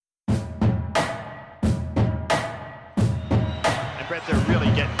bet they're really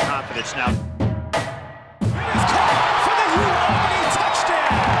getting confidence now. It is caught for the Albany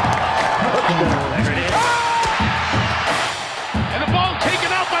touchdown. There it is. And the ball taken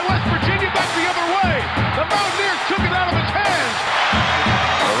out by West Virginia back the other way. The Mountaineers took it out of his hands.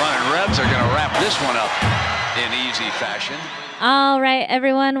 The Running Rebs are going to wrap this one up in easy fashion. All right,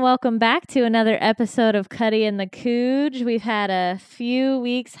 everyone, welcome back to another episode of Cuddy and the Cooge. We've had a few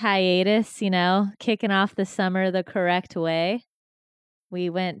weeks hiatus, kicking off the summer the correct way. We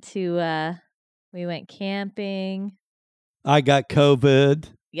went camping. I got COVID.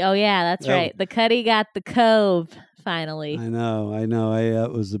 Oh yeah, that's right. The Cuddy got the cove finally. I know.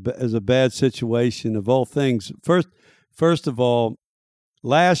 It was a bad situation of all things. First of all,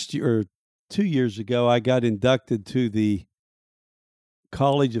 last year, or 2 years ago, I got inducted to the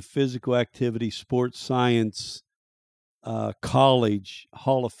College of Physical Activity Sports Science College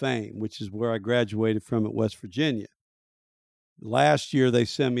Hall of Fame, which is where I graduated from at West Virginia. Last year, they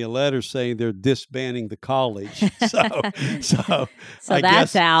sent me a letter saying they're disbanding the college. So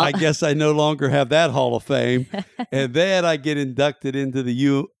I guess I no longer have that Hall of Fame. And then I get inducted into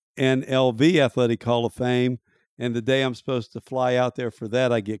the UNLV Athletic Hall of Fame. And the day I'm supposed to fly out there for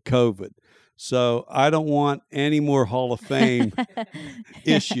that, I get COVID. So I don't want any more Hall of Fame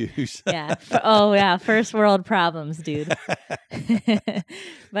issues. Yeah. First world problems, dude.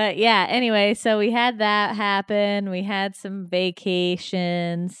 But yeah, anyway, so we had that happen. We had some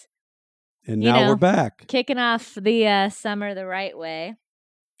vacations. And now we're back. Kicking off the summer the right way.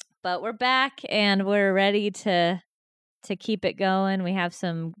 But we're back and we're ready to keep it going. We have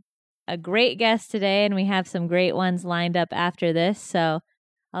a great guest today, and we have some great ones lined up after this. So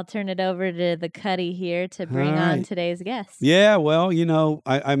I'll turn it over to the Cuddy here to bring on today's guest. Yeah, well,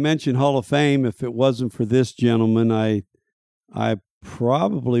 I mentioned Hall of Fame. If it wasn't for this gentleman, I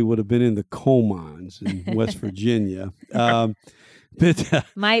probably would have been in the coal mines in West Virginia. But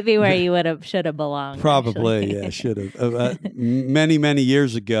might be where you should have belonged. Probably, yeah, should have. Many, many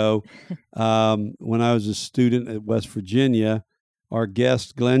years ago, when I was a student at West Virginia, our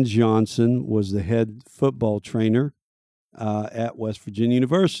guest, Glenn Johnson, was the head football trainer at West Virginia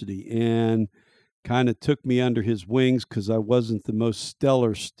University, and kind of took me under his wings because I wasn't the most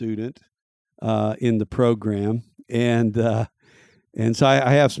stellar student in the program, and so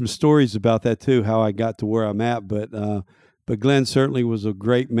I have some stories about that too, how I got to where I'm at. But Glenn certainly was a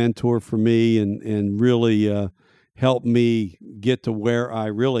great mentor for me, and really helped me get to where I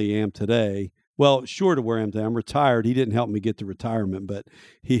really am today. Well, short of where I am today. I'm retired. He didn't help me get to retirement, but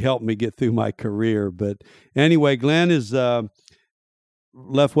he helped me get through my career. But anyway, Glenn is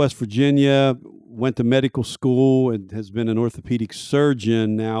left West Virginia, went to medical school, and has been an orthopedic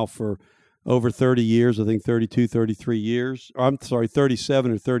surgeon now for over 30 years, I think 32, 33 years. I'm sorry,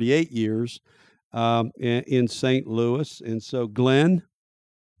 37 or 38 years in St. Louis. And so, Glenn,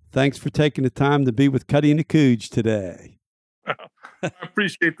 thanks for taking the time to be with Cuddy and the Cooge today. I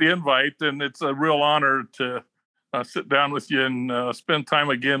appreciate the invite, and it's a real honor to sit down with you and spend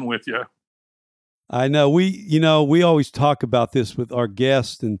time again with you. I know we always talk about this with our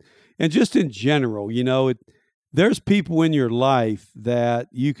guests, and just in general, there's people in your life that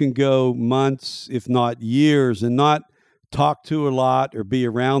you can go months, if not years, and not talk to a lot or be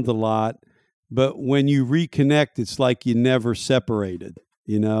around a lot, but when you reconnect, it's like you never separated.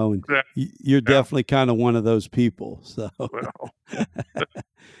 And you're definitely kind of one of those people. So, well,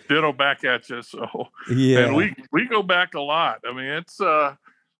 ditto back at you. So, yeah, and we go back a lot. I mean,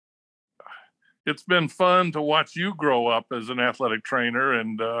 it's been fun to watch you grow up as an athletic trainer,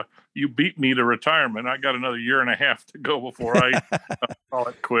 and you beat me to retirement. I got another year and a half to go before I call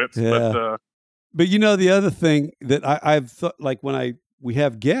it quits. Yeah. But the other thing that I've thought, like when we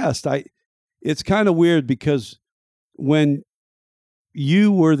have guests, it's kind of weird because when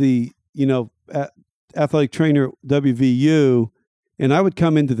you were the, athletic trainer at WVU, and I would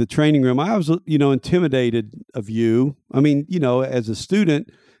come into the training room, I was, intimidated of you. I mean, as a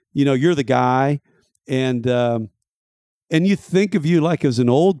student, you're the guy, and you think of you like as an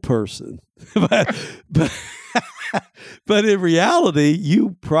old person, but in reality,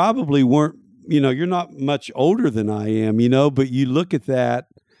 you probably weren't, you're not much older than I am, but you look at that.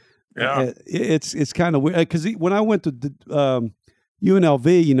 Yeah. It's kind of weird because when I went to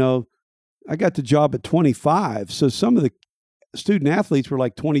UNLV, I got the job at 25. So some of the student athletes were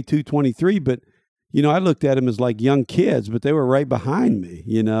like 22, 23, but, I looked at them as like young kids, but they were right behind me,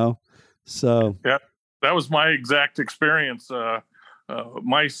 so. Yeah, that was my exact experience.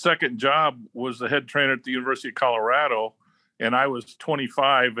 My second job was the head trainer at the University of Colorado, and I was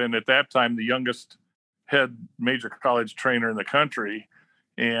 25. And at that time, the youngest head major college trainer in the country.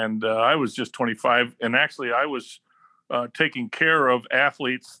 And I was just 25. And actually I was taking care of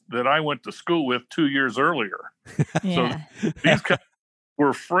athletes that I went to school with 2 years earlier. Yeah. These guys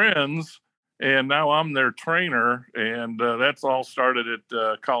were friends, and now I'm their trainer, and that's all started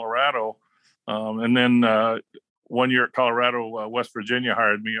at Colorado. And then 1 year at Colorado, West Virginia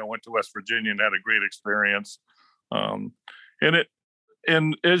hired me. I went to West Virginia and had a great experience. And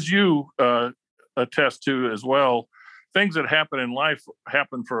as you attest to as well, things that happen in life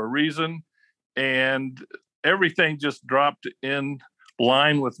happen for a reason, and everything just dropped in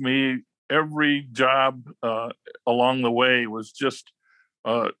line with me. Every job along the way was just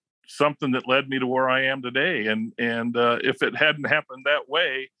something that led me to where I am today. And if it hadn't happened that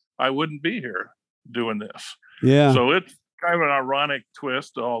way, I wouldn't be here doing this. Yeah. So it's kind of an ironic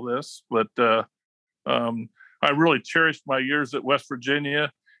twist to all this, but I really cherished my years at West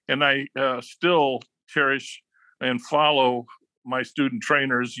Virginia, and I still cherish and follow my student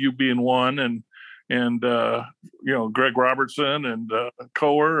trainers, you being one, and Greg Robertson and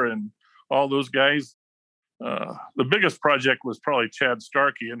Coer and all those guys. The biggest project was probably Chad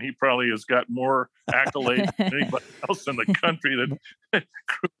Starkey, and he probably has got more accolades than anybody else in the country that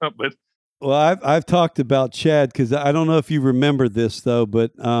grew up with. Well, I've talked about Chad because I don't know if you remember this though,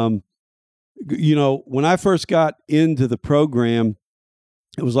 but when I first got into the program,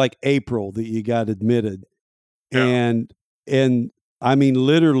 it was like April that you got admitted, Yeah. and I mean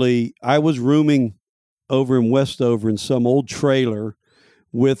literally, I was rooming over in Westover in some old trailer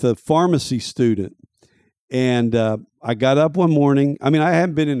with a pharmacy student, and I got up one morning. I mean, I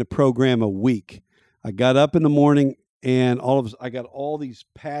hadn't been in the program a week. I got up in the morning, and I got all these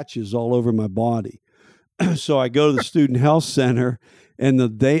patches all over my body. So I go to the student health center, and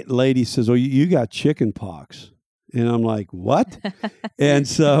the lady says, "Oh, you got chicken pox." And I'm like, "What?" And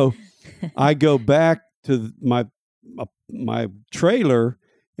so I go back to my trailer,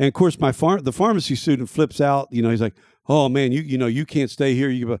 and of course the pharmacy student flips out. He's like, "Oh man, you can't stay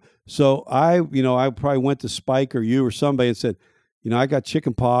here." So I probably went to Spike or you or somebody and said, "I got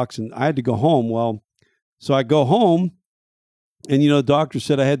chicken pox," and I had to go home. Well, so I go home, and the doctor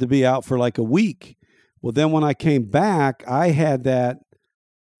said I had to be out for like a week. Well, then when I came back, I had that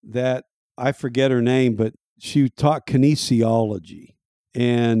I forget her name, but she taught kinesiology,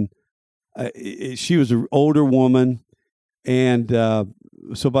 and she was an older woman, and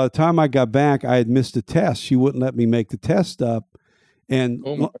so by the time I got back, I had missed a test. She wouldn't let me make the test up,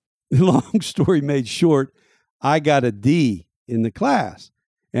 and long story made short, I got a D in the class.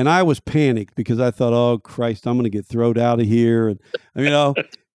 And I was panicked because I thought, "Oh Christ, I'm going to get thrown out of here." And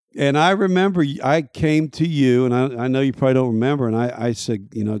and I remember I came to you, and I know you probably don't remember. And I said,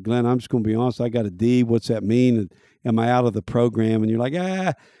 "Glenn, I'm just going to be honest. I got a D. What's that mean? And am I out of the program?" And you're like,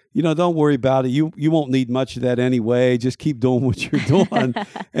 don't worry about it. You won't need much of that anyway. Just keep doing what you're doing."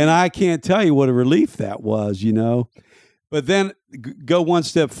 And I can't tell you what a relief that was, But then go one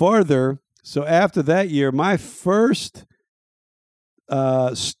step farther. So after that year, my first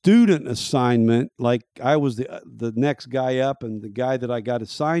student assignment, like I was the next guy up, and the guy that I got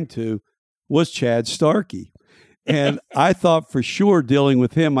assigned to was Chad Starkey. And I thought for sure dealing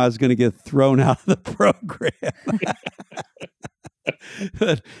with him, I was going to get thrown out of the program.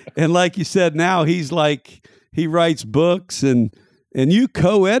 And like you said, now he's like, he writes books, and you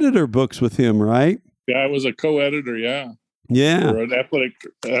co-editor books with him, right? Yeah, I was a co-editor. Yeah. Yeah. For an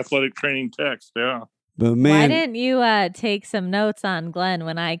athletic training text. Yeah. But man, why didn't you take some notes on Glenn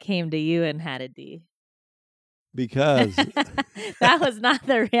when I came to you and had a D? Because that was not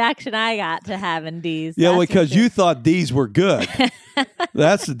the reaction I got to having D's. yeah, because you thought D's were good.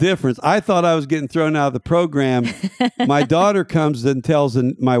 That's the difference. I thought I was getting thrown out of the program. My daughter comes and tells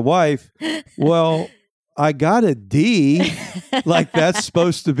my wife, "Well, I got a D. Like that's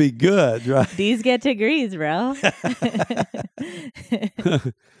supposed to be good, right?" D's get degrees, bro.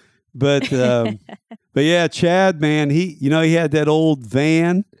 But yeah, Chad, man, he had that old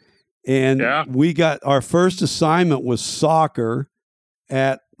van, and we got our first assignment was soccer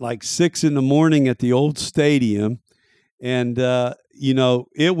at like 6 a.m. at the old stadium. And,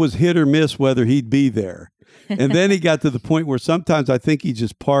 it was hit or miss whether he'd be there. And then he got to the point where sometimes I think he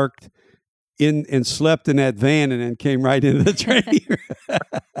just parked in and slept in that van and then came right into the training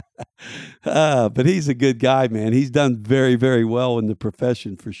room. But he's a good guy, man. He's done very, very well in the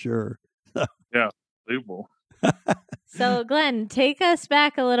profession for sure. Yeah, unbelievable. So, Glenn, take us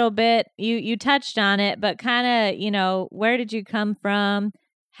back a little bit. You touched on it, but kind of, where did you come from?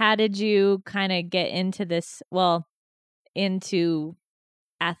 How did you kind of get into this? Well, into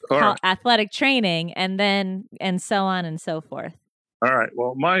athletic training, and so on and so forth. All right.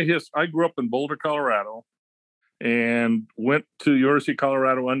 Well, I grew up in Boulder, Colorado, and went to University of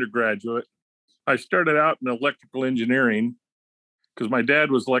Colorado undergraduate. I started out in electrical engineering because my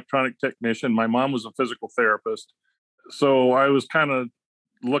dad was electronic technician. My mom was a physical therapist. So I was kind of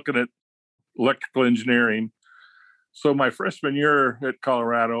looking at electrical engineering. So my freshman year at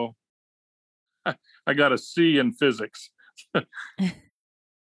Colorado, I got a C in physics.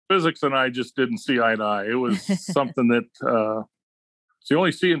 Physics and I just didn't see eye to eye. It was something that it's the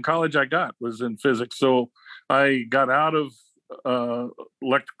only C in college I got was in physics. So I got out of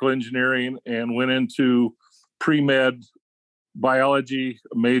electrical engineering and went into pre-med biology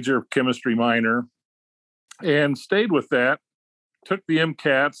major, chemistry minor, and stayed with that. Took the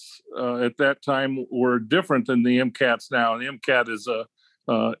MCATs. At that time were different than the MCATs now. The MCAT is a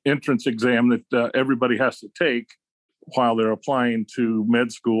entrance exam that everybody has to take while they're applying to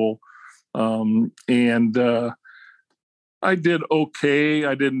med school. And I did okay.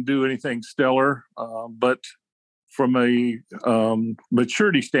 I didn't do anything stellar, but from a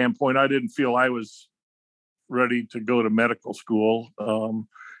maturity standpoint, I didn't feel I was ready to go to medical school.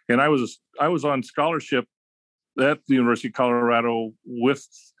 And I was on scholarship at the University of Colorado with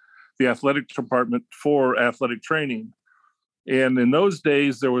the athletic department for athletic training. And in those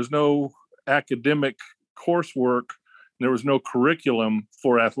days, there was no academic coursework. There was no curriculum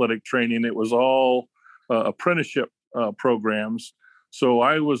for athletic training. It was all apprenticeship programs. So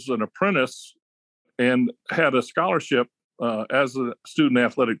I was an apprentice and had a scholarship as a student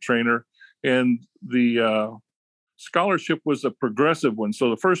athletic trainer. And the scholarship was a progressive one. So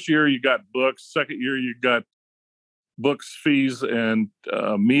the first year you got books, second year you got books, fees, and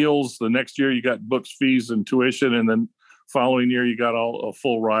meals. The next year you got books, fees, and tuition. And then following year you got all a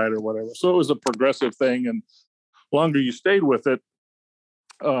full ride or whatever. So it was a progressive thing. And the longer you stayed with it,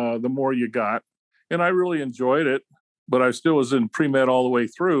 the more you got. And I really enjoyed it, but I still was in pre-med all the way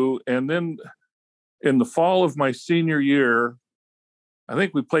through. And then in the fall of my senior year, I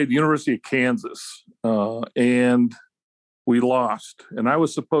think we played the University of Kansas, and we lost. And I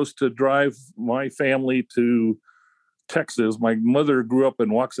was supposed to drive my family to Texas. My mother grew up in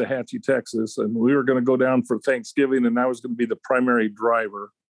Waxahachie, Texas, and we were going to go down for Thanksgiving, and I was going to be the primary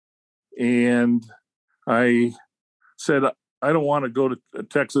driver. And I said, I don't want to go to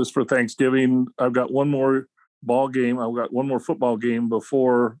Texas for Thanksgiving. I've got one more ball game. I've got one more football game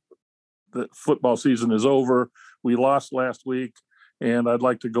before the football season is over. We lost last week, and I'd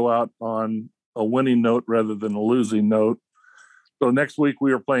like to go out on a winning note rather than a losing note. So next week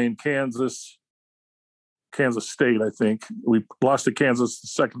we are playing Kansas State, I think. We lost to Kansas the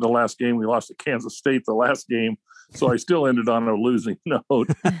second to last game. We lost to Kansas State the last game. So I still ended on a losing note.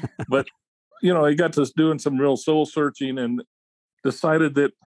 But, I got to doing some real soul searching and decided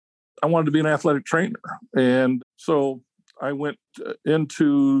that I wanted to be an athletic trainer. And so I went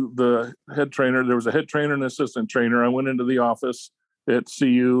into the head trainer. There was a head trainer and assistant trainer. I went into the office at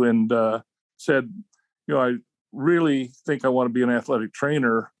CU and said, I really think I want to be an athletic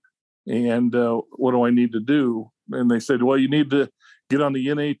trainer. And what do I need to do? And they said, well, you need to get on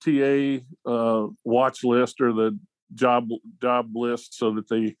the NATA watch list or the job list so that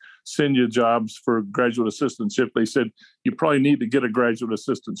they send you jobs for graduate assistantship. They said, you probably need to get a graduate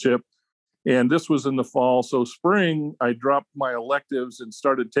assistantship. And this was in the fall. So spring, I dropped my electives and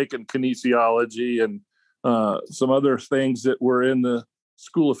started taking kinesiology and some other things that were in the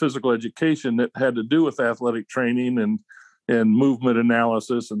School of Physical Education that had to do with athletic training and movement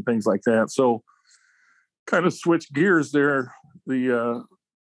analysis and things like that. So kind of switched gears there. The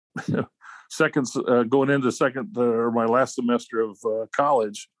going into second or my last semester of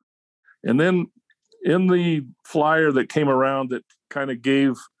college. And then in the flyer that came around that kind of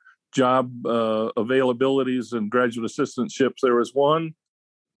gave job availabilities and graduate assistantships, there was one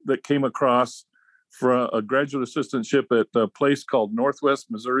that came across for a graduate assistantship at a place called Northwest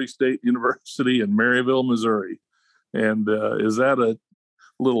Missouri State University in Maryville, Missouri. And is that a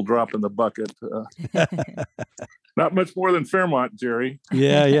little drop in the bucket? Not much more than Fairmont, Jerry.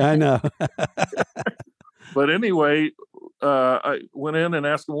 Yeah, I know. But anyway, I went in and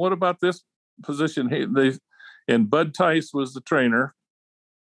asked them, what about this position? And Bud Tice was the trainer.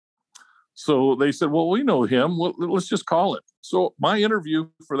 So they said, well, we know him. Well, let's just call him. So my interview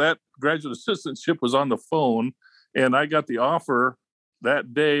for that graduate assistantship was on the phone, and I got the offer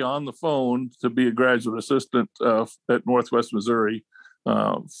that day on the phone to be a graduate assistant at Northwest Missouri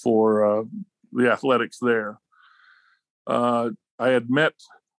for the athletics there. I had met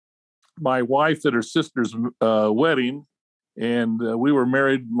my wife at her sister's wedding, and we were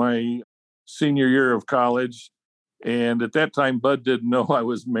married my senior year of college. And at that time, Bud didn't know I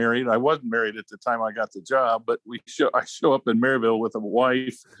was married. I wasn't married at the time I got the job, but I show up in Maryville with a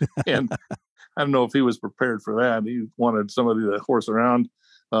wife, and I don't know if he was prepared for that. He wanted somebody to horse around.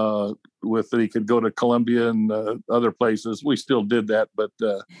 with that he could go to Columbia and other places. We still did that, but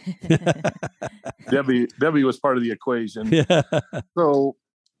Debbie was part of the equation. Yeah. So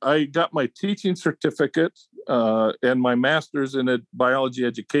I got my teaching certificate and my master's in biology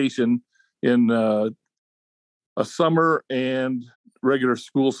education in a summer and regular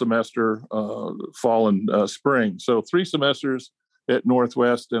school semester, fall and spring. So 3 semesters at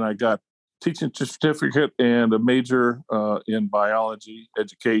Northwest, and I got teaching certificate and a major in biology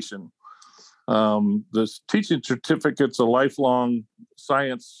education. This teaching certificate's a lifelong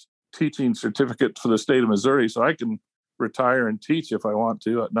science teaching certificate for the state of Missouri, so I can retire and teach if I want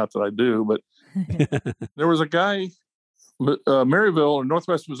to. Not that I do, but there was a guy, Maryville or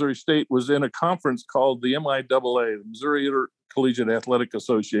Northwest Missouri State was in a conference called the MIAA, the Missouri Intercollegiate Athletic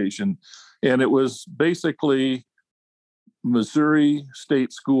Association, and it was basically Missouri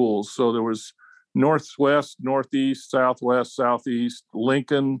state schools. So there was Northwest, Northeast, Southwest, Southeast,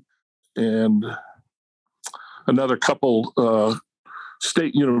 Lincoln, and another couple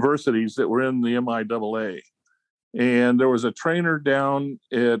state universities that were in the MIAA. And there was a trainer down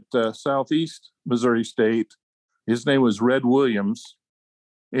at Southeast Missouri State. His name was Red Williams.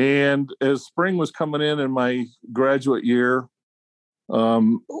 And as spring was coming in my graduate year,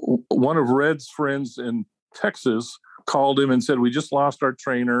 one of Red's friends in Texas called him and said, "We just lost our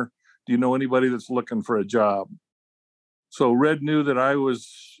trainer. Do you know anybody that's looking for a job?" So Red knew that I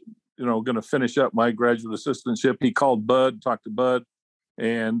was, going to finish up my graduate assistantship. He called Bud, talked to Bud,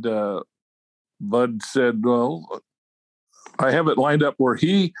 and Bud said, "Well, I have it lined up where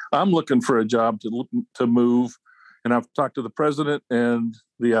I'm looking for a job to move, and I've talked to the president and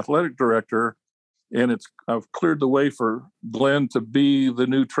the athletic director, and I've cleared the way for Glenn to be the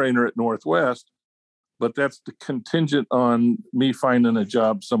new trainer at Northwest, but that's contingent on me finding a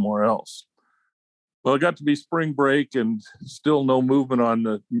job somewhere else." Well, it got to be spring break and still no movement on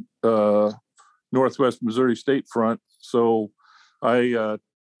the Northwest Missouri State front. So I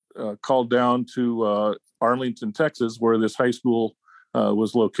called down to Arlington, Texas, where this high school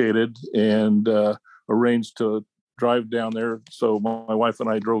was located, and arranged to drive down there. So my wife and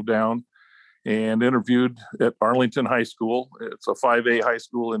I drove down and interviewed at Arlington High School. It's a 5A high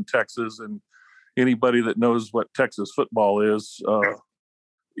school in Texas, and anybody that knows what Texas football is,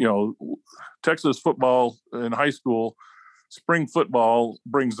 Texas football in high school, spring football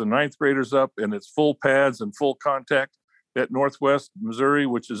brings the 9th graders up, and it's full pads and full contact. At Northwest Missouri,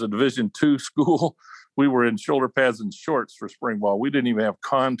 which is a Division II school, we were in shoulder pads and shorts for spring ball. We didn't even have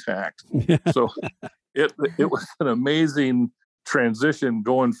contact. So it was an amazing transition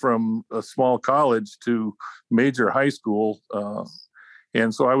going from a small college to major high school.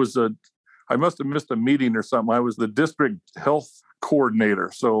 And so I must have missed a meeting or something. I was the district health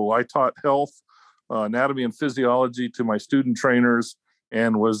coordinator. So I taught health, anatomy and physiology to my student trainers,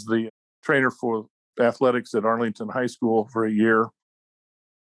 and was the trainer for athletics at Arlington High School for a year.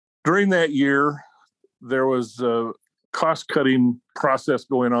 During that year, there was a cost-cutting process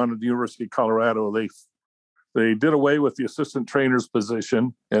going on at the University of Colorado. They did away with the assistant trainer's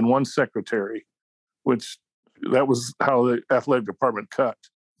position and one secretary, which that was how the athletic department cut.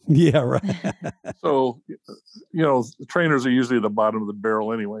 Yeah, right. So, the trainers are usually at the bottom of the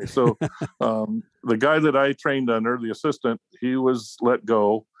barrel anyway. So the guy that I trained under, the assistant, he was let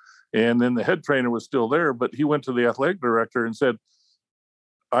go. And then the head trainer was still there, but he went to the athletic director and said,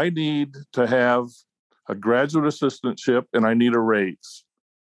 "I need to have a graduate assistantship and I need a raise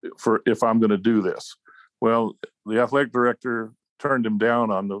if I'm going to do this." Well, the athletic director turned him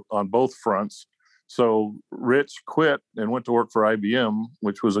down on both fronts. So Rich quit and went to work for IBM,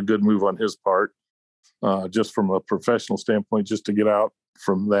 which was a good move on his part, just from a professional standpoint, just to get out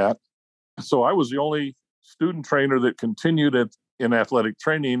from that. So I was the only student trainer that continued in athletic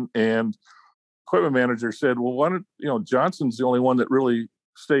training, and equipment manager said, "Well, why don't, Johnson's the only one that really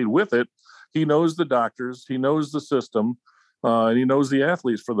stayed with it. He knows the doctors, he knows the system, and he knows the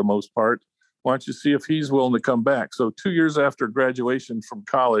athletes for the most part. Why don't you see if he's willing to come back?" So 2 years after graduation from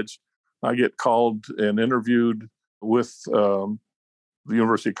college, I get called and interviewed with the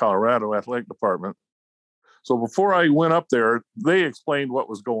University of Colorado Athletic Department. So before I went up there, they explained what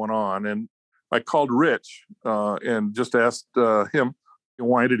was going on, and I called Rich and just asked him,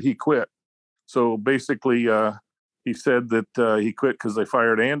 why did he quit? So basically, he said that he quit because they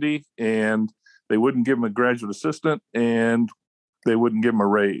fired Andy, and they wouldn't give him a graduate assistant, and they wouldn't give him a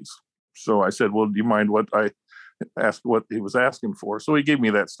raise. So I said, "Well, do you mind what I asked what he was asking for?" So he gave me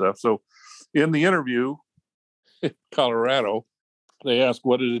that stuff. So in the interview in Colorado, they asked,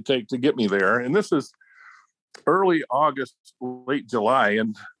 "What did it take to get me there?" And this is early August, late July,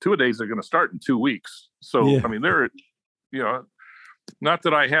 and 2-a-days are going to start in 2 weeks. So, Yeah. I mean, they're, Not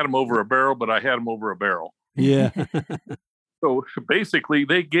that I had them over a barrel, but I had them over a barrel. Yeah. So basically,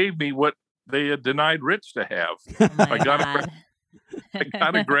 they gave me what they had denied Rich to have. Oh my I got God. I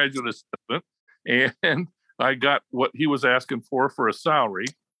got a graduate assistant, and I got what he was asking for a salary.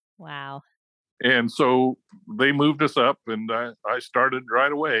 Wow. And so they moved us up, and I started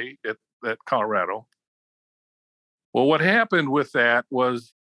right away at Colorado. Well, what happened with that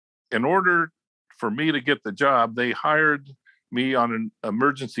was, in order for me to get the job, they hired me on an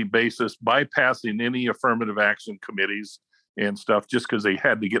emergency basis, bypassing any affirmative action committees and stuff, just because they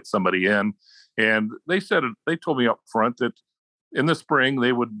had to get somebody in. And they told me up front that in the spring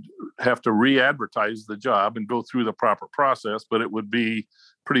they would have to re-advertise the job and go through the proper process, but it would be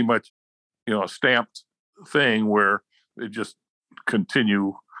pretty much, a stamped thing where they just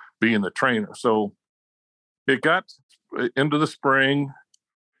continue being the trainer. So it got into the spring,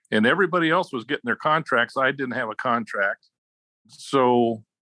 and everybody else was getting their contracts. I didn't have a contract. So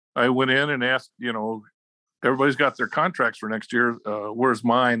I went in and asked, everybody's got their contracts for next year. Where's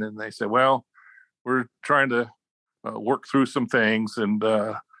mine? And they said, well, we're trying to work through some things, and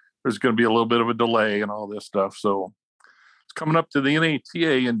there's going to be a little bit of a delay and all this stuff. So it's coming up to the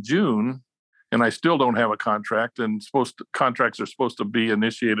NATA in June, and I still don't have a contract, and contracts are supposed to be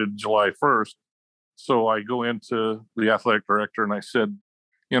initiated July 1st. So I go into the athletic director and I said,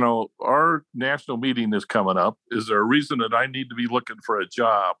 our national meeting is coming up. Is there a reason that I need to be looking for a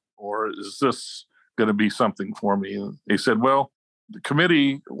job, or is this going to be something for me? And they said, well, the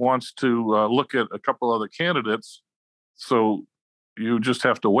committee wants to look at a couple other candidates, so you just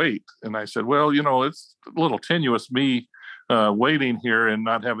have to wait. And I said, well, it's a little tenuous, me waiting here and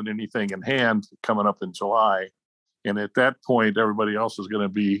not having anything in hand coming up in July. And at that point, everybody else is going to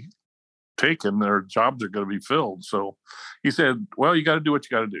be taken. Their jobs are going to be filled. So he said, well, you got to do what you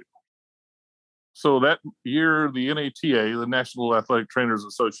got to do. So that year, the NATA, the National Athletic Trainers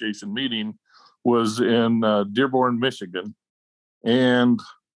Association meeting, was in Dearborn, Michigan. And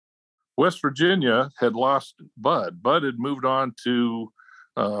West Virginia had lost Bud. Bud had moved on to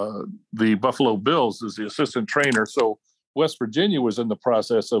the Buffalo Bills as the assistant trainer. So West Virginia was in the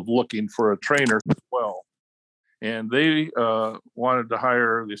process of looking for a trainer as well. And they wanted to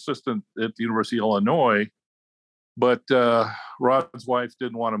hire the assistant at the University of Illinois, but Rod's wife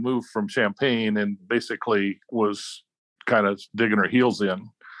didn't want to move from Champaign and basically was kind of digging her heels in.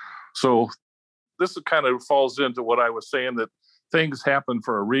 So this kind of falls into what I was saying, that things happen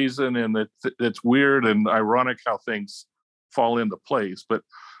for a reason, and that it's weird and ironic how things fall into place. But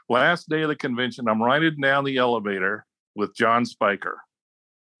last day of the convention, I'm riding down the elevator with John Spiker.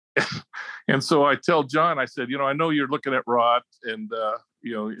 And so I tell John, I said, I know you're looking at Rod and,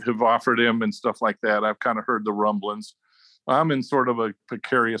 have offered him and stuff like that. I've kind of heard the rumblings. I'm in sort of a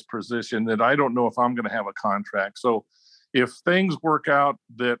precarious position that I don't know if I'm going to have a contract. So if things work out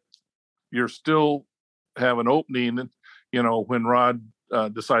that you're still have an opening, when Rod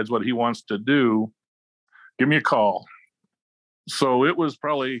decides what he wants to do, give me a call. So it was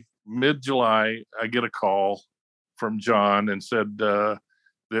probably mid-July. I get a call from John and said that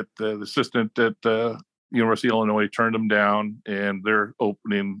the assistant at University of Illinois turned him down, and they're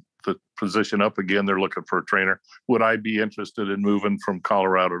opening the position up again. They're looking for a trainer. Would I be interested in moving from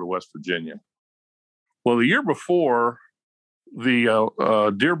Colorado to West Virginia? Well, the year before,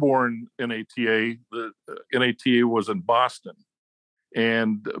 the Dearborn NATA, the NATA was in Boston,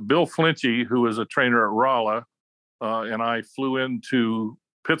 and Bill Flynchy, who is a trainer at Rolla, and I flew into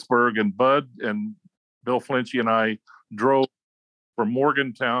Pittsburgh, and Bud and Bill Flynchy and I drove from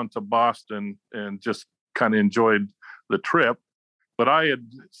Morgantown to Boston and just kind of enjoyed the trip. But I had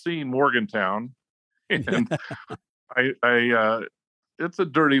seen Morgantown, and I it's a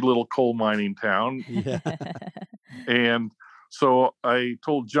dirty little coal mining town. Yeah. And so I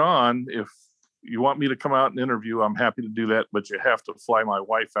told John, if you want me to come out and interview, I'm happy to do that, but you have to fly my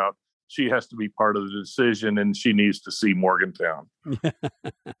wife out. She has to be part of the decision, and she needs to see Morgantown.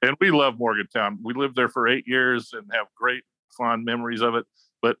 And we love Morgantown. We lived there for 8 years and have great fond memories of it,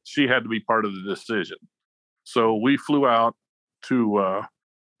 but she had to be part of the decision. So we flew out to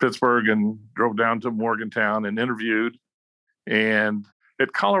Pittsburgh and drove down to Morgantown and interviewed. And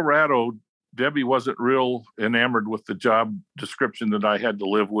at Colorado, Debbie wasn't real enamored with the job description that I had to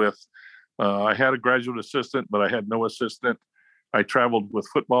live with. I had a graduate assistant, but I had no assistant. I traveled with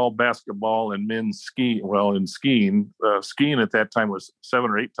football, basketball, and men's skiing. Well, in skiing, skiing at that time was 7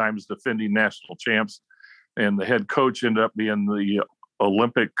 or 8 times defending national champs. And the head coach ended up being the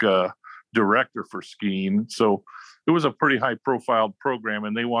Olympic director for skiing. So it was a pretty high profile program,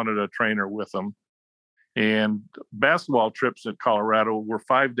 and they wanted a trainer with them. And basketball trips in Colorado were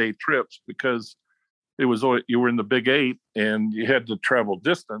 5-day trips because it was always, you were in the Big Eight and you had to travel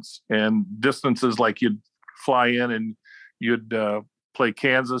distance, and distances like you'd fly in and you'd play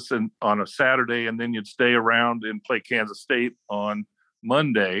Kansas and on a Saturday, and then you'd stay around and play Kansas State on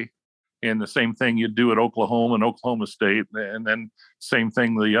Monday. And the same thing you'd do at Oklahoma and Oklahoma State. And then same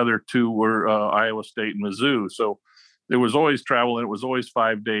thing, the other two were Iowa State and Mizzou. So there was always travel, and it was always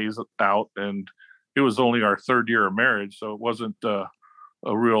 5 days out. And it was only our third year of marriage. So it wasn't a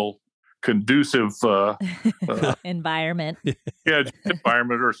real conducive environment.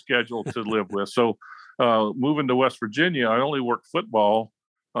 Environment or schedule to live with. So moving to West Virginia, I only worked football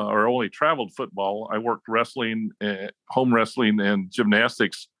or only traveled football. I worked wrestling, home wrestling and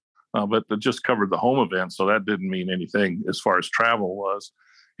gymnastics, but that just covered the home events. So that didn't mean anything as far as travel was.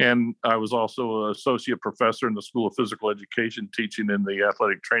 And I was also an associate professor in the School of Physical Education, teaching in the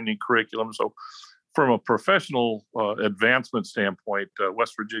athletic training curriculum. So from a professional advancement standpoint,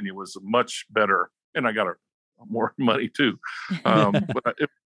 West Virginia was much better. And I got more money too. But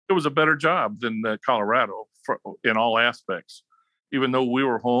it was a better job than Colorado in all aspects. Even though we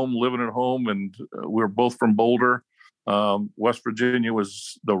were home, living at home, and we were both from Boulder, West Virginia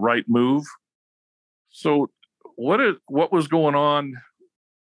was the right move. So what was going on?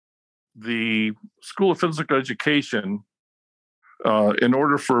 The School of Physical Education, in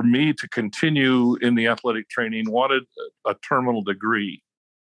order for me to continue in the athletic training, wanted a terminal degree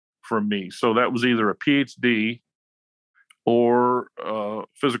from me. So that was either a PhD or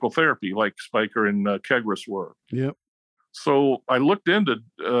physical therapy, like Spiker and Kegris were. Yep. So I looked into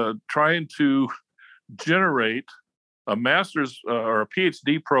trying to generate a master's or a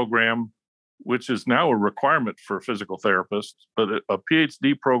PhD program, which is now a requirement for physical therapists, but a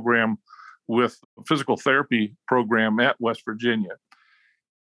PhD program with a physical therapy program at West Virginia.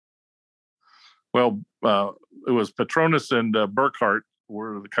 Well, it was Petronas and Burkhart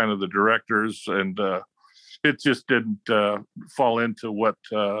were kind of the directors, and it just didn't fall into what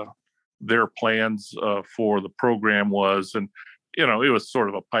their plans for the program was. And, it was sort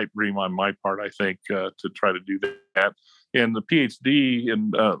of a pipe dream on my part, I think, to try to do that. And the PhD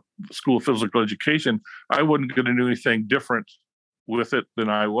in School of Physical Education, I wasn't going to do anything different with it than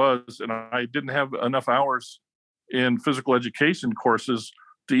I was. And I didn't have enough hours in physical education courses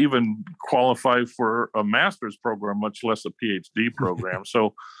to even qualify for a master's program, much less a PhD program.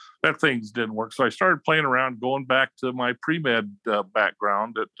 So that things didn't work. So I started playing around, going back to my pre-med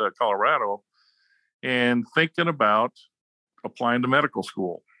background at Colorado, and thinking about applying to medical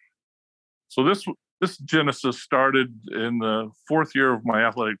school. So this genesis started in the fourth year of my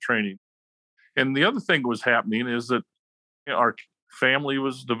athletic training. And the other thing that was happening is that our family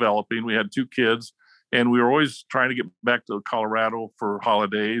was developing. We had 2 kids, and we were always trying to get back to Colorado for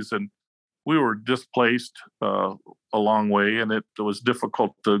holidays. And we were displaced a long way, and it was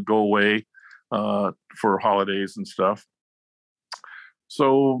difficult to go away for holidays and stuff.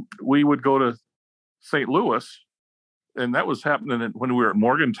 So we would go to St. Louis, and that was happening when we were at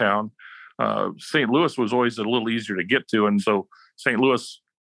Morgantown. St. Louis was always a little easier to get to. And so St. Louis,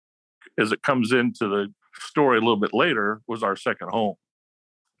 as it comes into the story a little bit later, was our second home.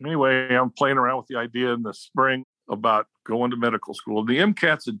 Anyway, I'm playing around with the idea in the spring about going to medical school. The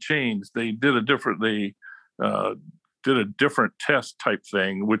MCATs had changed. They did a different test type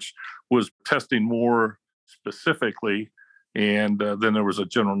thing, which was testing more specifically. And then there was a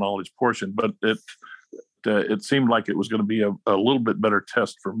general knowledge portion, but it seemed like it was going to be a little bit better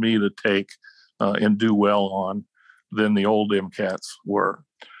test for me to take and do well on than the old MCATs were.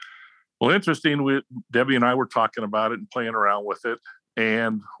 Well, interesting, Debbie and I were talking about it and playing around with it.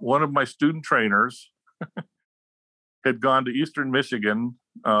 And one of my student trainers had gone to Eastern Michigan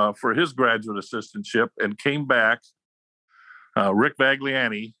for his graduate assistantship and came back. Rick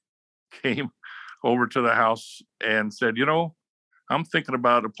Vagliani came over to the house and said, I'm thinking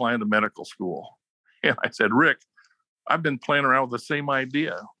about applying to medical school. And I said, Rick, I've been playing around with the same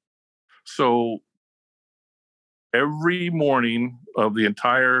idea. So every morning of the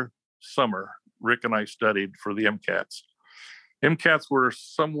entire summer, Rick and I studied for the MCATs. MCATs were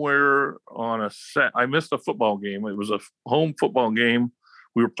somewhere on I missed a football game. It was a home football game.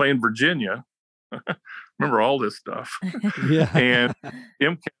 We were playing Virginia. Remember all this stuff. Yeah. And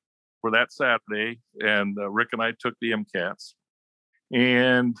MCATs were that Saturday, and Rick and I took the MCATs.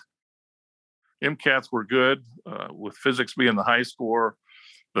 And MCATs were good, with physics being the high score.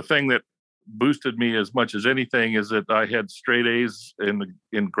 The thing that boosted me as much as anything is that I had straight A's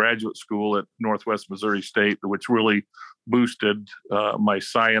in graduate school at Northwest Missouri State, which really boosted my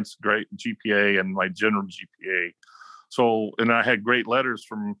science great GPA and my general GPA. So, and I had great letters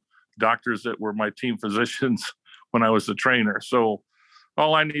from doctors that were my team physicians when I was a trainer. So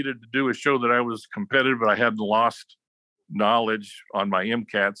all I needed to do is show that I was competitive, but I hadn't lost knowledge on my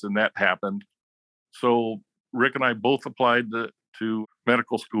MCATs, and that happened. So Rick and I both applied to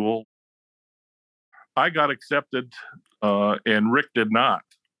medical school. I got accepted, and Rick did not.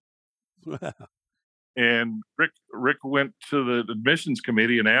 And Rick went to the admissions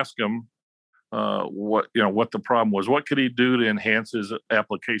committee and asked him what the problem was. What could he do to enhance his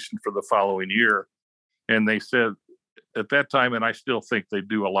application for the following year? And they said at that time, and I still think they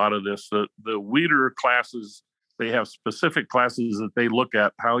do a lot of this, the Weeder classes, they have specific classes that they look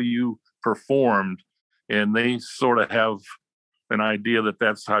at how you performed, and they sort of have an idea that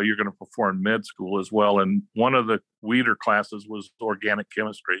that's how you're going to perform med school as well. And one of the Weeder classes was organic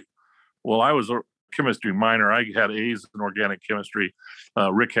chemistry. Well, I was a chemistry minor. I had A's in organic chemistry.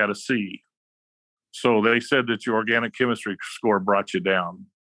 Rick had a C. So they said that your organic chemistry score brought you down.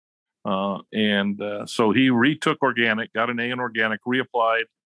 So he retook organic, got an A in organic, reapplied,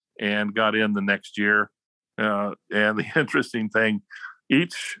 and got in the next year. And the interesting thing,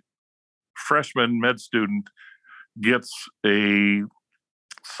 each freshman med student gets a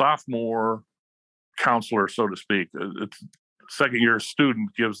sophomore counselor, so to speak. It's second year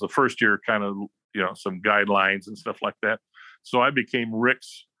student gives the first year kind of, some guidelines and stuff like that. So I became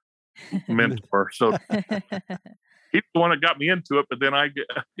Rick's mentor. So he's the one that got me into it, but then I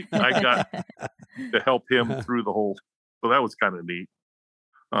got to help him through the whole. So that was kind of neat.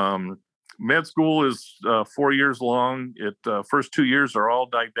 Med school is 4 years long. First 2 years are all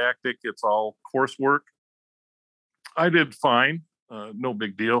didactic. It's all coursework. I did fine, no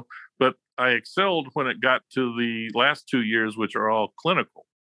big deal, but I excelled when it got to the last 2 years, which are all clinical.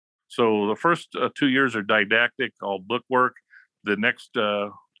 So the first 2 years are didactic, all book work. The next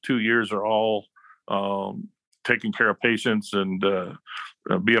 2 years are all taking care of patients and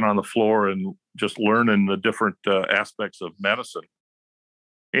being on the floor and just learning the different aspects of medicine.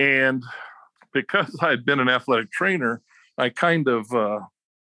 And because I'd been an athletic trainer, I kind of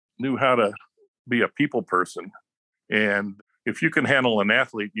knew how to be a people person. And if you can handle an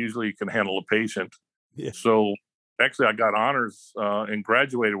athlete, usually you can handle a patient. Yeah. So actually I got honors and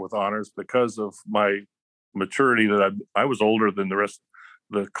graduated with honors because of my maturity, that I was older than the rest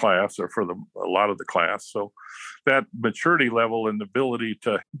of the class, or for a lot of the class. So that maturity level and the ability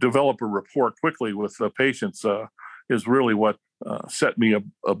to develop a rapport quickly with the patients is really what set me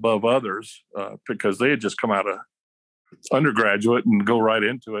above others, because they had just come out of undergraduate and go right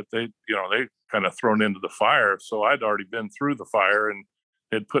into it. They kind of thrown into the fire. So I'd already been through the fire and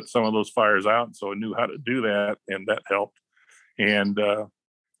had put some of those fires out. So I knew how to do that, and that helped. And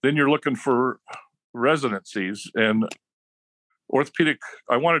then you're looking for residencies and orthopedic.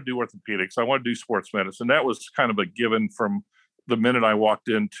 I want to do orthopedics. I want to do sports medicine. That was kind of a given from the minute I walked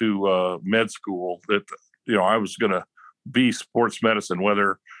into med school, that, I was going to be sports medicine,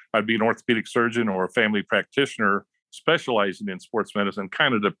 whether I'd be an orthopedic surgeon or a family practitioner specializing in sports medicine.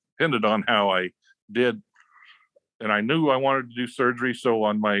 Kind of depended on how I did. And I knew I wanted to do surgery. So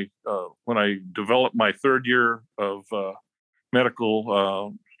on my when I developed my third year of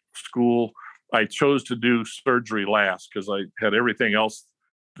medical school, I chose to do surgery last because I had everything else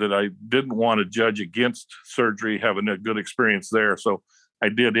that I didn't want to judge against surgery, having a good experience there. So I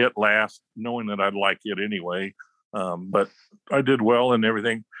did it last, knowing that I'd like it anyway. But I did well and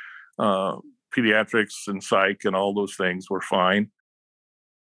everything. Pediatrics and psych and all those things were fine.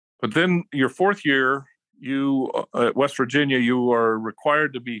 But then your fourth year, at West Virginia, you are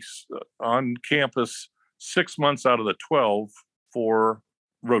required to be on campus 6 months out of the 12 for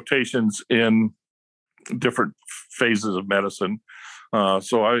rotations in different phases of medicine.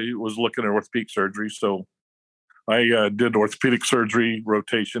 So I was looking at orthopedic surgery. So I did orthopedic surgery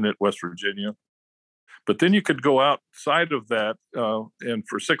rotation at West Virginia. But then you could go outside of that, and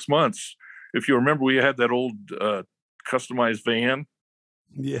for 6 months, if you remember, we had that old customized van.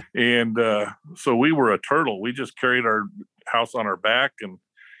 Yeah. And so we were a turtle. We just carried our house on our back,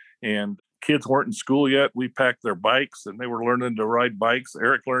 and kids weren't in school yet. We packed their bikes, and they were learning to ride bikes.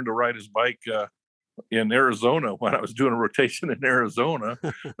 Eric learned to ride his bike in Arizona when I was doing a rotation in Arizona.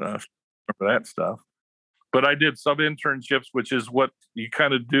 Remember that stuff. But I did sub-internships, which is what you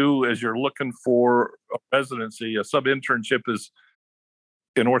kind of do as you're looking for a residency. A sub-internship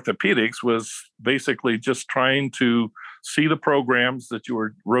in orthopedics was basically just trying to see the programs that you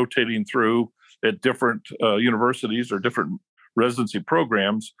were rotating through at different universities or different residency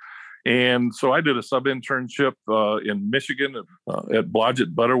programs. And so I did a sub-internship in Michigan at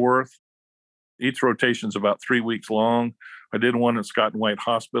Blodgett Butterworth. Each rotation is about 3 weeks long. I did one at Scott and White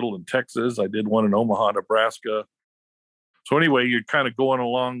Hospital in Texas. I did one in Omaha, Nebraska. So anyway, you're kind of going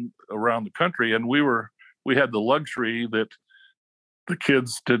along around the country, and we had the luxury that the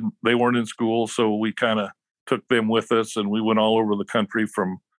kids they weren't in school, so we kind of took them with us, and we went all over the country.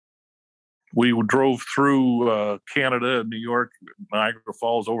 We drove through Canada and New York, Niagara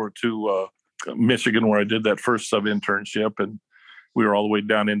Falls, over to Michigan, where I did that first sub internship, and we were all the way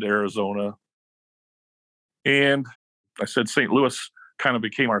down into Arizona. And I said St. Louis kind of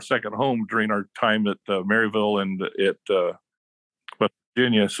became our second home during our time at Maryville and at West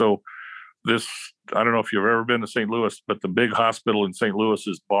Virginia. So I don't know if you've ever been to St. Louis, but the big hospital in St. Louis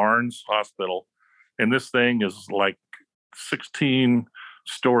is Barnes Hospital. And this thing is like 16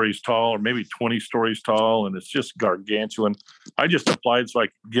 stories tall, or maybe 20 stories tall. And it's just gargantuan. I just applied so I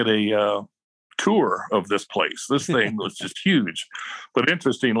could get a tour of this place. This thing was just huge. But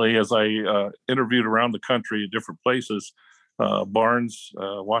interestingly, as I interviewed around the country at different places, Barnes,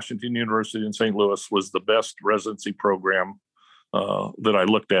 Washington University in St. Louis was the best residency program that I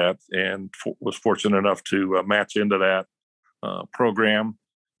looked at, and was fortunate enough to match into that program.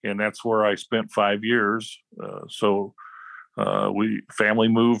 And that's where I spent 5 years. Family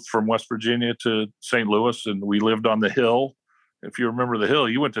moved from West Virginia to St. Louis, and we lived on the Hill. If you remember the Hill,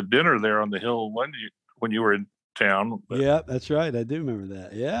 you went to dinner there on the Hill when you were in town. Yeah, that's right. I do remember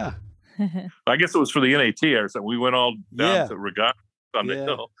that. Yeah. I guess it was for the NAT or something. We went all down to Regatta on the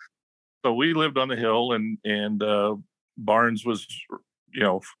Hill. So we lived on the Hill, and Barnes was,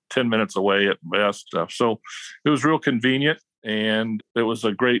 10 minutes away at best. So it was real convenient, and it was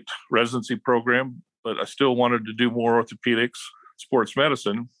a great residency program, but I still wanted to do more orthopedics, sports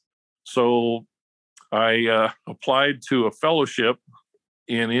medicine. So I applied to a fellowship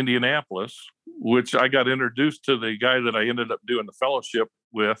in Indianapolis, which I got introduced to the guy that I ended up doing the fellowship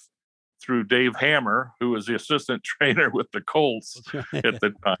with through Dave Hammer, who was the assistant trainer with the Colts at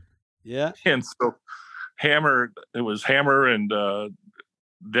the time. Yeah. And so it was Hammer and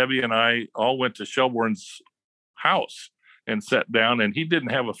Debbie and I all went to Shelbourne's house and sat down, and he didn't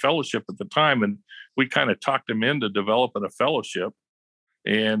have a fellowship at the time. And we kind of talked him into developing a fellowship,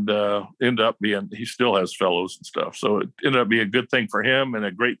 and he still has fellows and stuff. So it ended up being a good thing for him and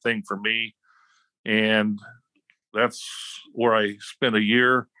a great thing for me. And that's where I spent a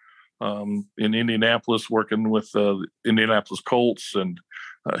year in Indianapolis working with the Indianapolis Colts and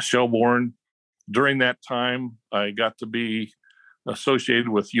Shelbourne. During that time, I got to be associated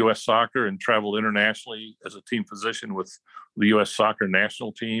with U.S. Soccer and traveled internationally as a team physician with the U.S. Soccer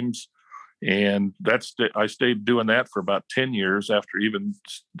national teams. And I stayed doing that for about 10 years after even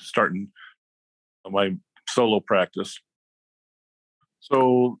starting my solo practice.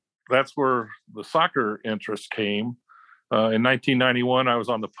 So that's where the soccer interest came. In 1991, I was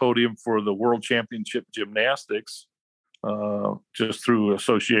on the podium for the World Championship Gymnastics, just through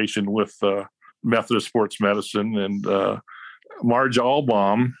association with Methodist Sports Medicine, and Marge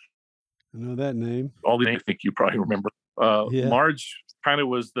Albaum. I know that name. All the names I think you probably remember. Marge kind of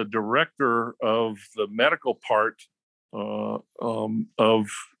was the director of the medical part of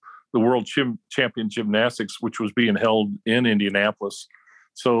the World Champion Gymnastics, which was being held in Indianapolis.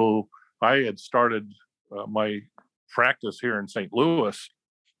 So I had started my practice here in St. Louis,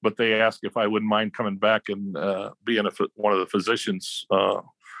 but they asked if I wouldn't mind coming back and being one of the physicians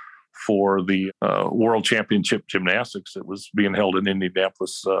for the World Championship Gymnastics that was being held in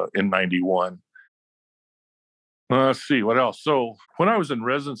Indianapolis in 91. Let's see, what else? So when I was in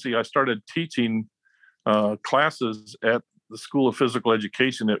residency, I started teaching classes at the School of Physical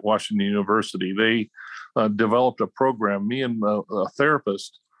Education at Washington University. They developed a program. Me and a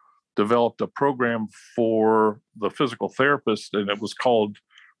therapist developed a program for the physical therapist, and it was called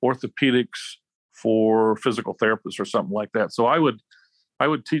Orthopedics for Physical Therapists or something like that. So I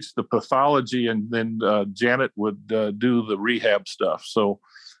would teach the pathology, and then Janet would do the rehab stuff. So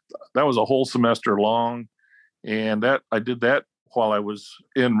that was a whole semester long. And I did that while I was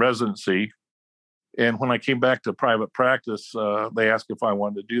in residency. And when I came back to private practice, they asked if I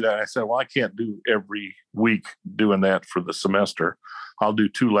wanted to do that. I said, well, I can't do every week doing that for the semester. I'll do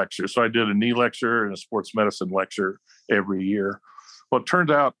 2 lectures. So I did a knee lecture and a sports medicine lecture every year. Well, it turned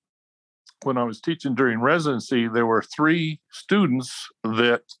out when I was teaching during residency, there were 3 students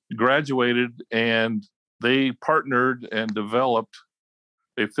that graduated, and they partnered and developed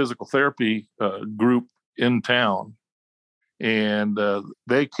a physical therapy group in town. And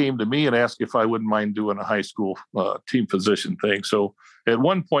they came to me and asked if I wouldn't mind doing a high school team physician thing. So at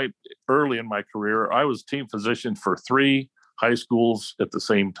one point early in my career, I was team physician for 3 high schools at the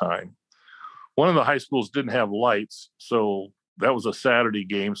same time. One of the high schools didn't have lights, so that was a Saturday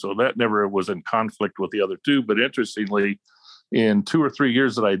game. So that never was in conflict with the other 2. But interestingly, in 2 or 3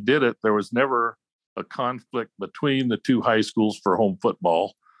 years that I did it, there was never a conflict between the 2 high schools for home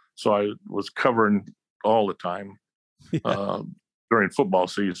football. So I was covering all the time. during football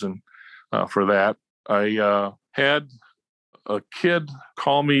season for that. I had a kid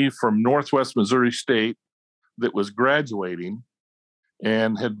call me from Northwest Missouri State that was graduating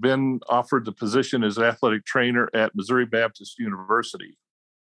and had been offered the position as athletic trainer at Missouri Baptist University.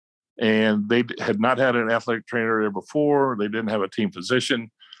 And they had not had an athletic trainer there before. They didn't have a team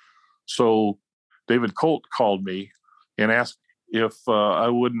physician. So David Colt called me and asked if I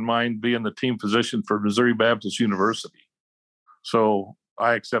wouldn't mind being the team physician for Missouri Baptist University. So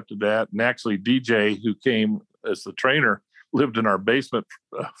I accepted that. And actually, DJ, who came as the trainer, lived in our basement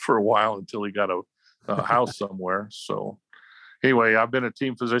for a while until he got a house somewhere. So anyway, I've been a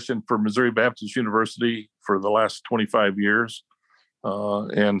team physician for Missouri Baptist University for the last 25 years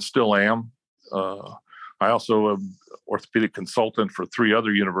and still am. I also am orthopedic consultant for 3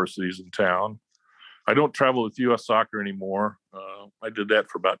 other universities in town. I don't travel with U.S. Soccer anymore. I did that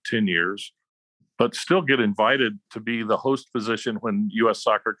for about 10 years, but still get invited to be the host physician when U.S.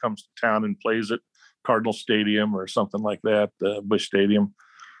 Soccer comes to town and plays at Cardinal Stadium or something like that, Busch Stadium,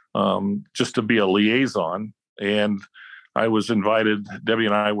 just to be a liaison. And I was invited, Debbie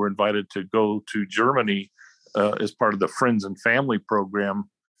and I were invited to go to Germany as part of the Friends and Family program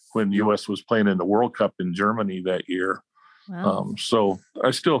when the U.S. was playing in the World Cup in Germany that year. Wow. So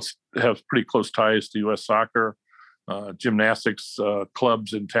I still have pretty close ties to U.S. Soccer. Gymnastics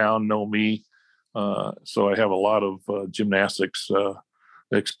clubs in town know me. So I have a lot of gymnastics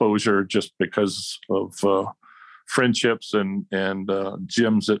exposure just because of friendships and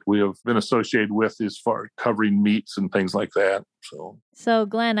gyms that we have been associated with as far as covering meets and things like that. So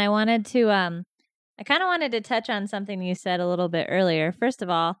Glenn, I wanted to, I kind of wanted to touch on something you said a little bit earlier. First of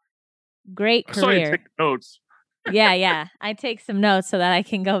all, great I saw you career. take notes. Yeah. I take some notes so that I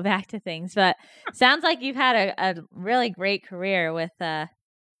can go back to things. But sounds like you've had a really great career with,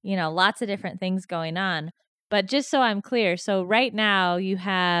 lots of different things going on. But just so I'm clear, so right now you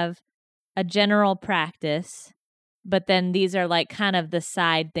have a general practice, but then these are like kind of the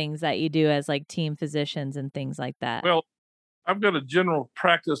side things that you do as like team physicians and things like that. Well, I've got a general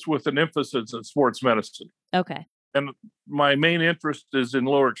practice with an emphasis in sports medicine. Okay. And my main interest is in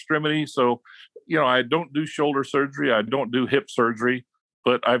lower extremity. So, I don't do shoulder surgery. I don't do hip surgery,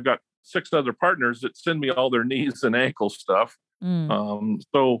 but I've got 6 other partners that send me all their knees and ankle stuff.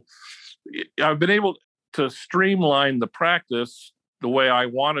 So I've been able to streamline the practice the way I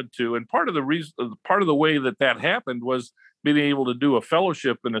wanted to. And part of the way that happened was being able to do a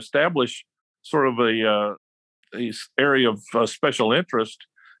fellowship and establish sort of a area of special interest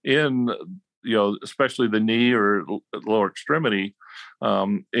in, especially the knee or lower extremity.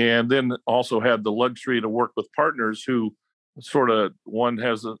 And then also had the luxury to work with partners who sort of, one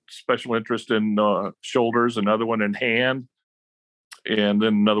has a special interest in shoulders, another one in hand, and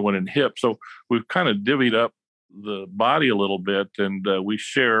then another one in hip. So we've kind of divvied up the body a little bit, and we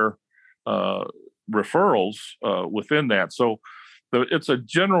share referrals within that. So it's a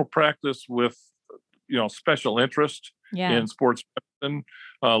general practice with, special interest in sports medicine.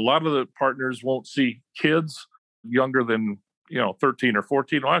 A lot of the partners won't see kids younger than, 13 or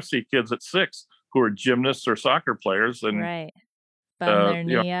 14. Well, I see kids at 6 who are gymnasts or soccer players, and Right. Bum their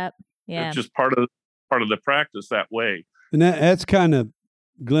knee up. Yeah. it's just part of the practice that way. And that's kind of,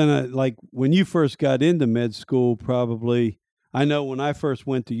 Glenn, like when you first got into med school, probably, I know when I first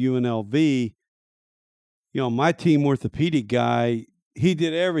went to UNLV, my team orthopedic guy, he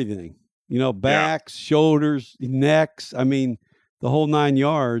did everything, backs, shoulders, necks, I mean, the whole 9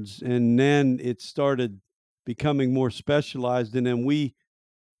 yards. And then it started becoming more specialized. And then we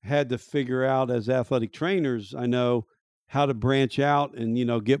had to figure out as athletic trainers, I know, how to branch out and,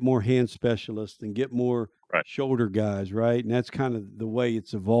 get more hand specialists and get more shoulder guys, right? And that's kind of the way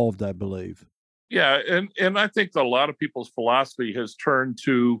it's evolved, I believe. Yeah, and I think that a lot of people's philosophy has turned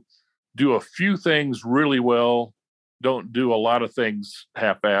to do a few things really well, don't do a lot of things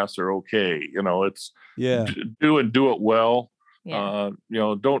half-ass or okay. It's do it well. Yeah.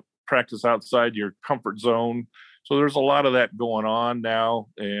 Don't practice outside your comfort zone. So there's a lot of that going on now.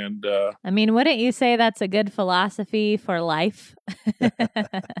 And I mean, wouldn't you say that's a good philosophy for life?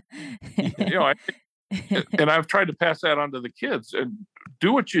 and I've tried to pass that on to the kids, and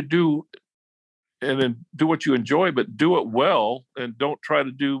do what you do and then do what you enjoy, but do it well, and don't try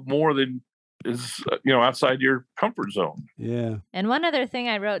to do more than is, outside your comfort zone. Yeah. And one other thing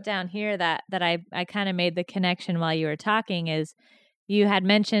I wrote down here that I kind of made the connection while you were talking is you had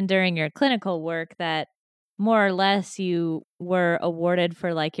mentioned during your clinical work that more or less you were awarded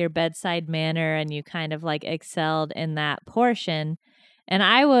for like your bedside manner and you kind of like excelled in that portion. And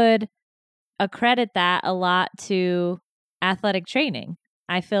I would accredit that a lot to athletic training.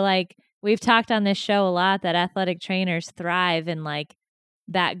 I feel like we've talked on this show a lot that athletic trainers thrive in like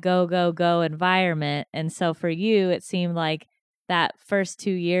that go, go, go environment. And so for you, it seemed like that first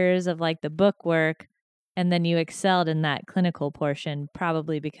 2 years of like the book work, and then you excelled in that clinical portion,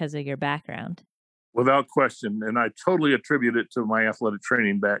 probably because of your background. Without question. And I totally attribute it to my athletic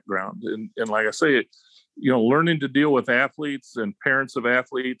training background. And like I say, learning to deal with athletes and parents of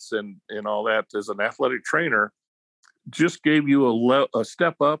athletes and all that as an athletic trainer just gave you a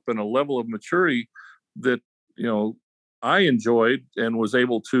step up and a level of maturity that, I enjoyed and was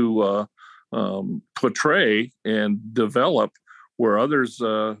able to portray and develop, where others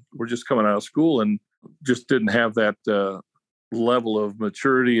were just coming out of school and just didn't have that level of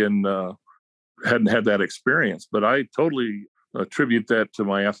maturity and hadn't had that experience. But I totally attribute that to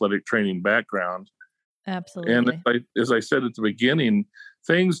my athletic training background. Absolutely. And as I said at the beginning,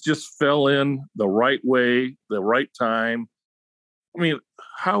 things just fell in the right way, the right time. I mean,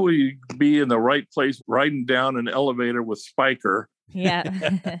 how would you be in the right place riding down an elevator with Spiker?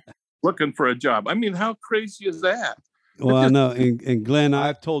 Yeah. Looking for a job. I mean, how crazy is that? Well, I know. And Glenn,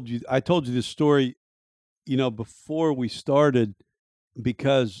 I told you this story, before we started,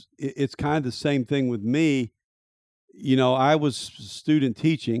 because it's kind of the same thing with me. I was student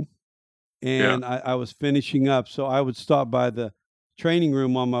teaching, and I was finishing up. So I would stop by the training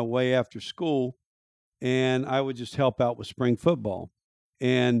room on my way after school, and I would just help out with spring football.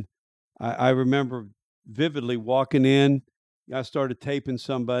 And I remember vividly walking in. I started taping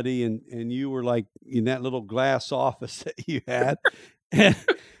somebody, and you were like in that little glass office that you had,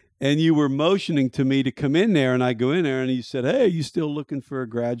 and you were motioning to me to come in there. And I go in there, and you said, "Hey, are you still looking for a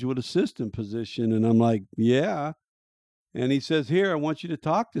graduate assistant position?" And I'm like, "Yeah." And he says, "Here, I want you to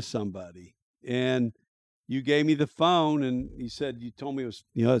talk to somebody." And you gave me the phone, and you told me it was,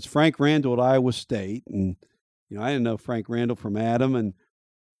 it's Frank Randall at Iowa State. And, I didn't know Frank Randall from Adam. And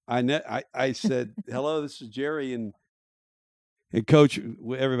I said, "Hello, this is Jerry." And Coach,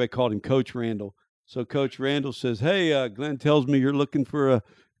 everybody called him Coach Randall. So Coach Randall says, "Hey, Glenn tells me you're looking for a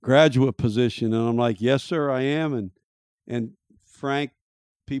graduate position." And I'm like, "Yes, sir, I am." And Frank,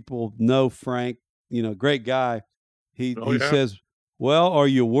 people know Frank, great guy. He says, "Well, are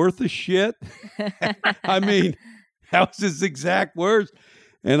you worth a shit?" I mean, that was his exact words.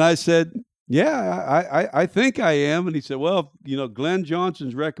 And I said, "Yeah, I think I am." And he said, "Well, Glenn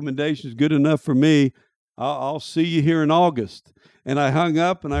Johnson's recommendation is good enough for me. I'll see you here in August." And I hung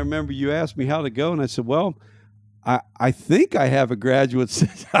up, and I remember you asked me how to go. And I said, "Well, I think I have a graduate,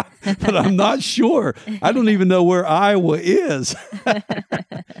 but I'm not sure. I don't even know where Iowa is."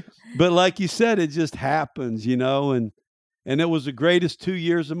 But like you said, it just happens, and it was the greatest 2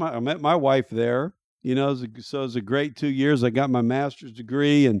 years I met my wife there, so it was a great 2 years. I got my master's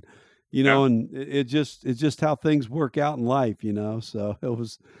degree, and, and it's just how things work out in life, so that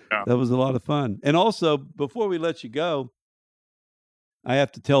was a lot of fun. And also, before we let you go, I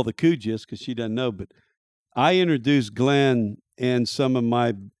have to tell the Kujis, because she doesn't know, but I introduced Glenn and some of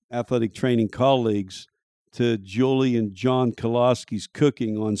my athletic training colleagues to Julie and John Kolosky's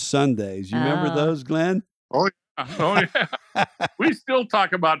cooking on Sundays. You remember those, Glenn? Oh, yeah. We still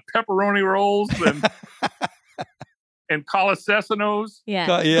talk about pepperoni rolls and Colosesinos. Yeah.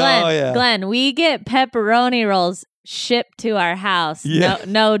 Glenn, Glenn, we get pepperoni rolls shipped to our house. Yeah.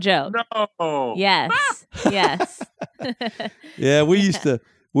 No joke. No. Yes. Yes. Yeah,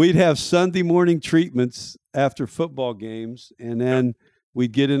 we'd have Sunday morning treatments after football games, and then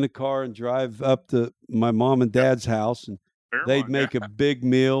we'd get in the car and drive up to my mom and dad's house, and they'd make a big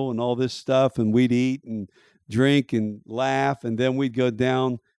meal and all this stuff, and we'd eat and drink and laugh, and then we'd go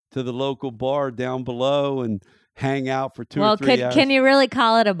down to the local bar down below and hang out for 2 or 3 hours. Can you really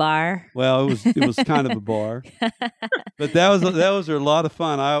call it a bar? Well, it was kind of a bar, but that was a lot of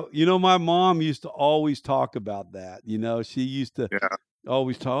fun. My mom used to always talk about that. She used to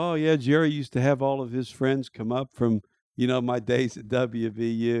always talk. "Oh yeah, Jerry used to have all of his friends come up from my days at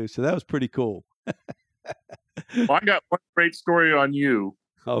WVU." So that was pretty cool. Well, I got one great story on you.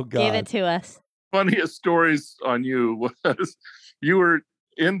 Oh God, give it to us. Funniest stories on you was you were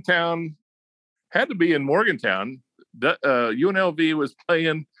in town. Had to be in Morgantown. UNLV was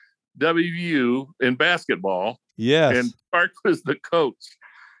playing WVU in basketball. Yes. And Clark was the coach.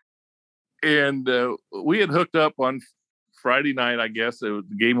 And we had hooked up on Friday night, I guess. The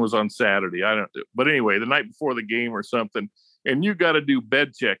game was on Saturday. But anyway, the night before the game or something. And you got to do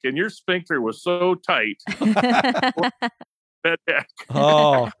bed check. And your sphincter was so tight. Bed check.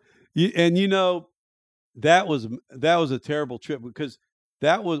 Oh, that was a terrible trip, because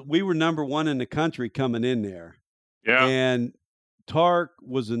we were number one in the country coming in there. Yeah. And Tark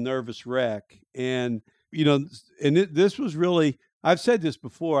was a nervous wreck. And, this was really I've said this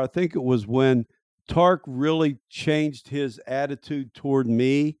before. I think it was when Tark really changed his attitude toward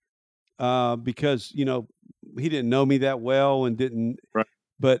me, because he didn't know me that well and didn't. Right.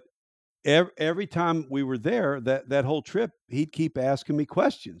 But every time we were there, that whole trip, he'd keep asking me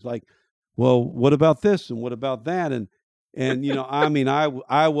questions like, "Well, what about this and what about that?" And I mean, I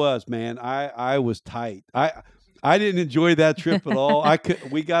was, man, I was tight. I didn't enjoy that trip at all.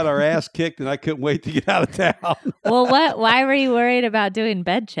 We got our ass kicked, and I couldn't wait to get out of town. Well, why were you worried about doing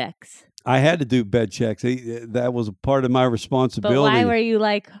bed checks? I had to do bed checks. That was a part of my responsibility. But why were you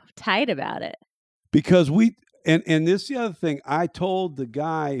like tight about it? Because and this is the other thing. I told the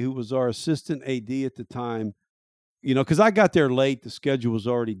guy who was our assistant AD at the time, because I got there late. The schedule was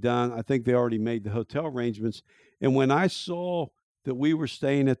already done. I think they already made the hotel arrangements. And when I saw that we were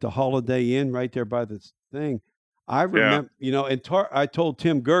staying at the Holiday Inn right there by the thing, I remember, and I told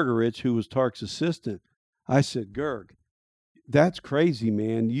Tim Gergerich, who was Tark's assistant, I said, "Gerg, that's crazy,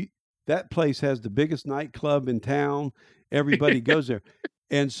 man. That place has the biggest nightclub in town. Everybody goes there."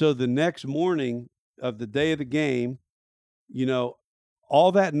 And so the next morning of the day of the game,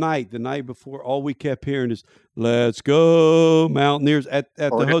 all that night, the night before, all we kept hearing is, "Let's go Mountaineers" at the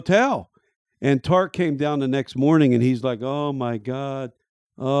hotel. And Tark came down the next morning and he's like, "Oh my God,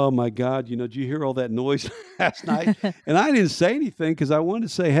 did you hear all that noise last night?" And I didn't say anything because I wanted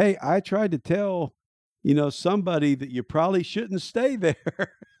to say, "Hey, I tried to tell, somebody that you probably shouldn't stay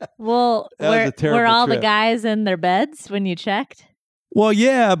there." Well, were all the guys in their beds when you checked? Well,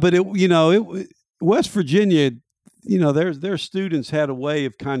 yeah, but West Virginia, their students had a way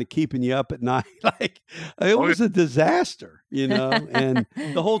of kind of keeping you up at night. Like it was a disaster, and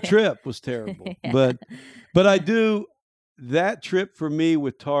the whole trip was terrible. Yeah. But I do. That trip for me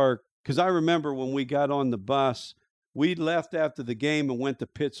with Tark, because I remember when we got on the bus, we left after the game and went to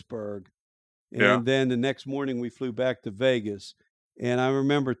Pittsburgh. And then the next morning we flew back to Vegas. And I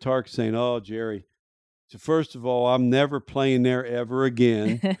remember Tark saying, "Oh, Jerry, so first of all, I'm never playing there ever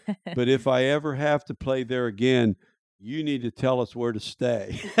again. But if I ever have to play there again, you need to tell us where to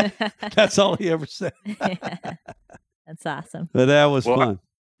stay." That's all he ever said. That's awesome. But that was fun.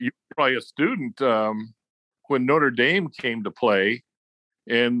 You were probably a student when Notre Dame came to play,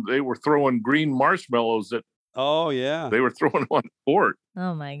 and they were throwing green marshmallows Oh, yeah. They were throwing on the court.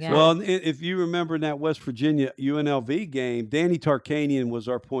 Oh, my God. Well, if you remember in that West Virginia UNLV game, Danny Tarkanian was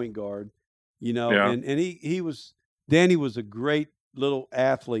our point guard, and Danny was a great little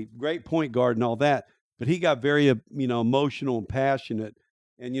athlete, great point guard and all that, but he got very, emotional and passionate.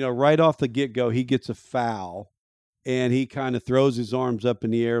 And, right off the get-go, he gets a foul, and he kind of throws his arms up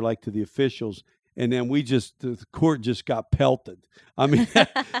in the air like to the officials. And then the court just got pelted. I mean,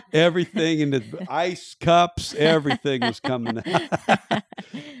 everything in the ice cups, everything was coming out.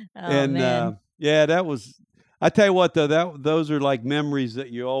 Man. That was, I tell you what, though, those are like memories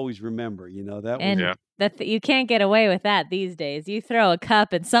that you always remember, You can't get away with that these days. You throw a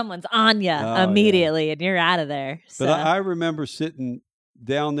cup and someone's on you immediately and you're out of there. So. But I remember sitting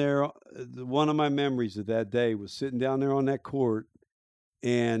down there. One of my memories of that day was sitting down there on that court.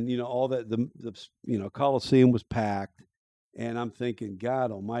 And, all that, the Coliseum was packed. And I'm thinking,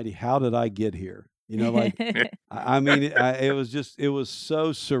 God almighty, how did I get here? I mean, it was so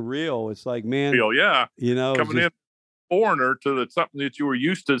surreal. It's like, man, coming in foreigner to something that you were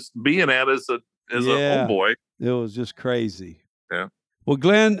used to being at as a homeboy. It was just crazy. Yeah. Well,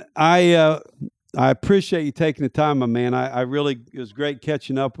 Glenn, I appreciate you taking the time, my man. It was great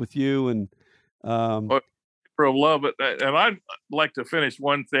catching up with you. And, of love it. And I'd like to finish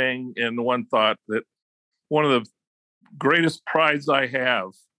one thing and one thought that one of the greatest prides I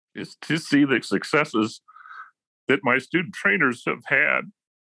have is to see the successes that my student trainers have had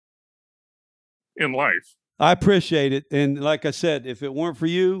in life. I appreciate it. And like I said, if it weren't for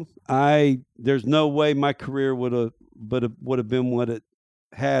you, there's no way my career would have been what it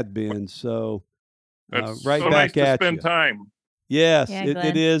had been. So right so back nice at to spend you. time. Yes,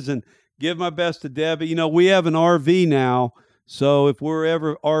 it is. And give my best to Debbie. We have an RV now, so if we're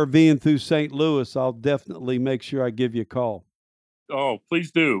ever RVing through St. Louis, I'll definitely make sure I give you a call. Oh,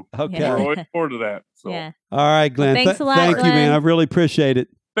 please do. Okay. We're looking forward to that. So. Yeah. All right, Glenn. Well, thanks a lot, thank Glenn. you, man. I really appreciate it.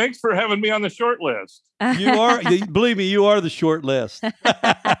 Thanks for having me on the short list. You are, believe me, you are the short list.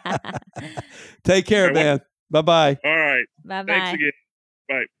 Take care, man. Bye-bye. All right. Bye-bye. Thanks again.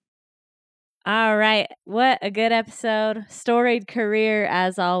 Bye. All right. What a good episode. Storied career,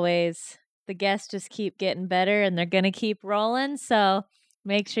 as always. The guests just keep getting better, and they're going to keep rolling. So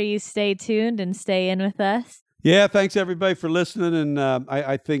make sure you stay tuned and stay in with us. Yeah, thanks, everybody, for listening. And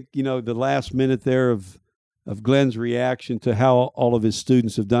I think, the last minute there of Glenn's reaction to how all of his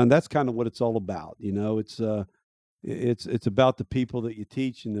students have done, that's kind of what it's all about. It's it's about the people that you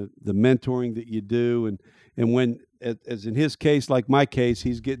teach and the mentoring that you do. And when, as in his case, like my case,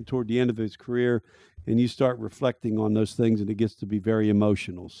 he's getting toward the end of his career, and you start reflecting on those things, and it gets to be very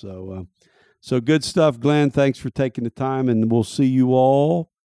emotional. So good stuff, Glenn. Thanks for taking the time, and we'll see you all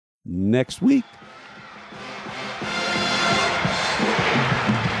next week.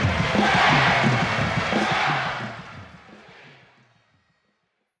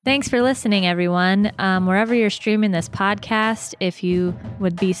 Thanks for listening, everyone. Wherever you're streaming this podcast, if you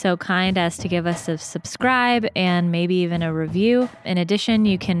would be so kind as to give us a subscribe and maybe even a review. In addition,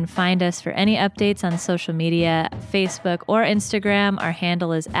 you can find us for any updates on social media, Facebook or Instagram. Our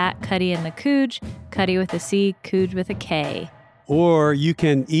handle is @CuddyandtheCooge, Cuddy with a C, Cooge with a K. Or you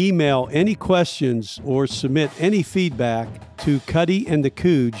can email any questions or submit any feedback to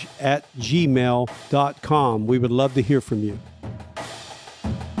cuddyandthecooge@gmail.com. We would love to hear from you.